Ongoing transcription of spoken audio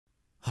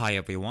Hi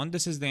everyone,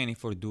 this is Danny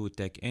for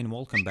DudetECH and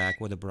welcome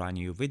back with a brand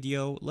new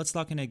video. Let's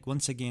talk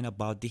once again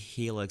about the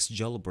h3lix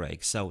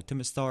jailbreak. So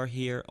Tim Star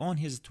here on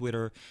his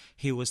Twitter,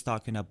 he was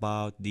talking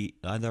about the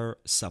other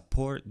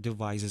support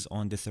devices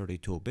on the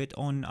 32-bit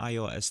on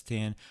iOS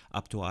 10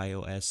 up to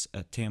iOS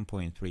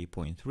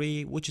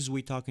 10.3.3, which is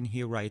we talking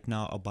here right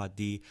now about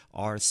the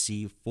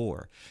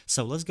RC4.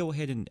 So let's go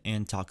ahead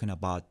and talking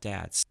about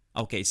that.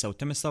 Okay, so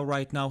Timestar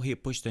right now he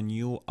pushed a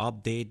new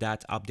update.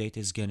 That update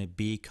is gonna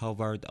be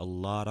covered a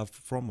lot of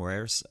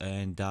firmwares,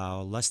 and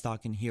let's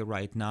talk in here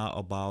right now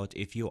about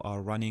if you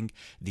are running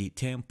the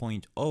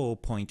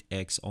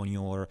 10.0.x on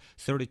your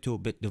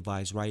 32-bit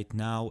device right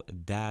now,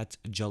 that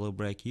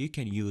jailbreak you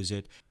can use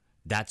it.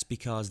 That's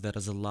because there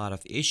is a lot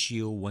of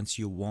issue once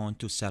you want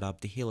to set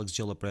up the h3lix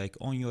jailbreak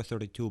on your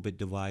 32-bit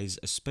device,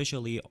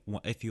 especially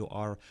if you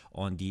are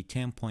on the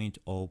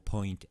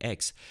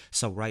 10.0.x.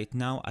 So right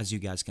now, as you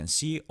guys can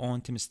see on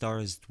Tim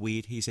Star's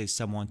tweet, he says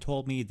someone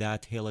told me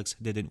that h3lix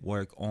didn't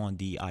work on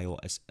the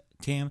iOS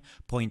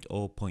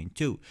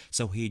 10.0.2.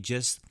 So he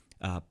just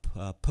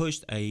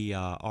pushed a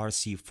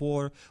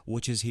RC4,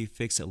 which is he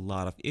fixed a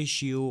lot of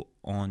issue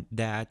on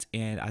that.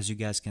 And as you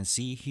guys can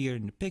see here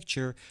in the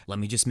picture, let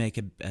me just make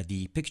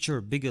the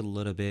picture bigger a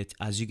little bit.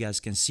 As you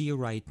guys can see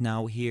right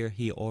now here,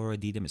 he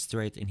already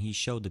demonstrated and he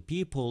showed the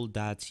people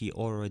that he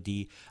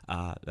already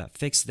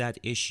fixed that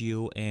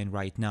issue. And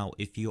right now,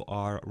 if you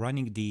are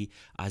running the,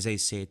 as I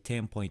said,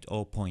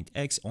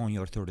 10.0.x on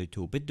your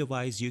 32-bit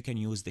device, you can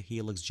use the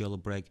h3lix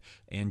jailbreak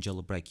and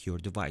jailbreak your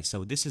device.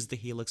 So this is the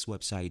h3lix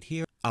website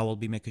here. I will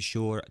be making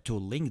sure to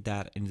link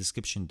that in the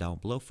description down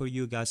below for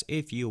you guys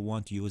if you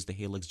want to use the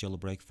h3lix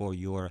jailbreak for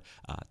your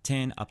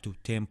 10 up to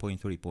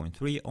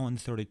 10.3.3 on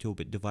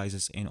 32-bit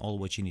devices. And all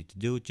what you need to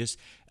do, just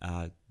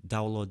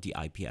download the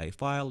IPI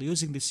file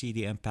using the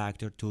CD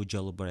impactor to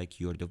jailbreak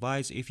your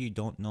device. If you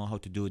don't know how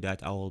to do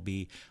that, I will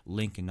be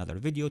linking another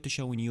video to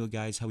showing you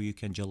guys how you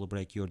can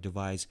jailbreak your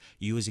device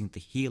using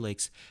the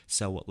h3lix.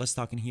 So let's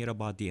talk in here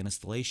about the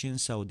installation.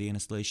 So the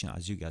installation,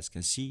 as you guys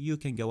can see, you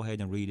can go ahead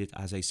and read it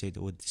as I said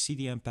with the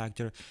CD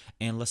impactor.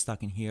 And let's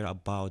talk in here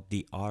about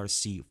the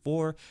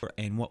RC4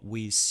 and what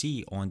we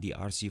see on the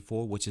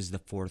RC4, which is the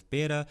 4th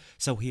beta.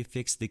 So he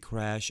fixed the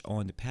crash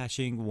on the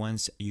patching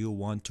once you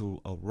want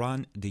to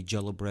run the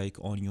jailbreak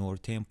on your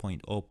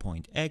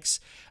 10.0.x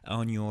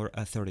on your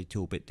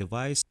 32-bit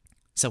device.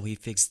 So he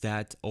fixed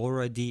that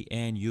already,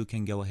 and you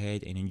can go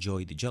ahead and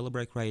enjoy the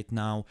jailbreak right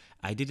now.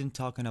 I didn't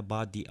talking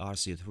about the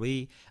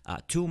RC3.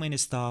 Too many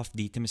stuff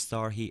the Tim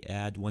Star he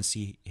add once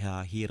he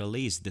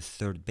released the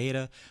 3rd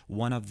beta.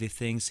 One of the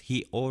things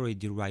he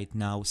already right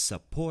now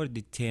support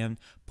the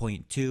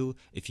 10.2.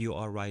 If you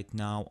are right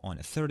now on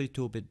a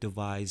 32-bit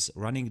device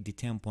running the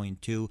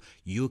 10.2,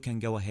 you can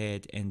go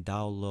ahead and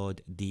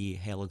download the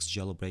h3lix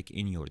jailbreak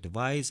in your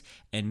device,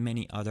 and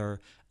many other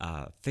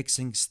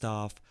fixing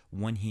stuff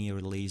when he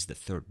released the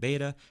 3rd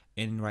beta.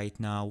 And right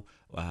now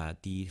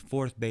the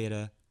 4th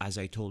beta, as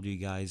I told you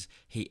guys,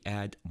 he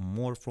add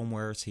more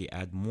firmwares, he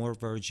add more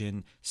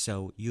version.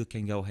 So you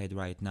can go ahead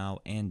right now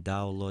and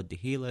download the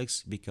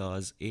h3lix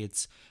because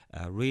it's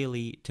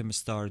really Tim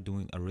Star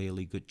doing a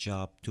really good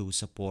job to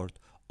support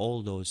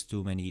all those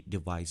too many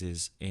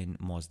devices in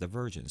most of the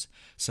versions.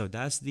 So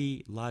that's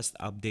the last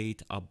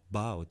update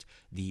about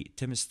the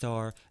Tim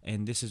Star,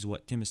 and this is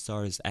what Tim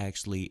Star is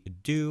actually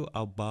do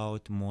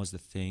about most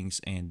of the things.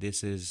 And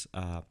this is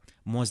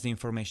most of the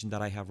information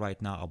that I have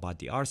right now about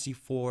the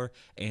RC4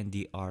 and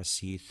the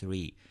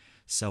RC3.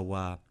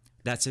 So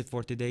that's it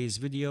for today's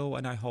video,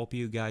 and I hope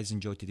you guys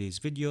enjoyed today's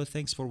video.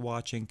 Thanks for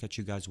watching. Catch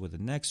you guys with the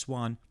next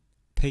one.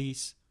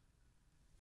 Peace.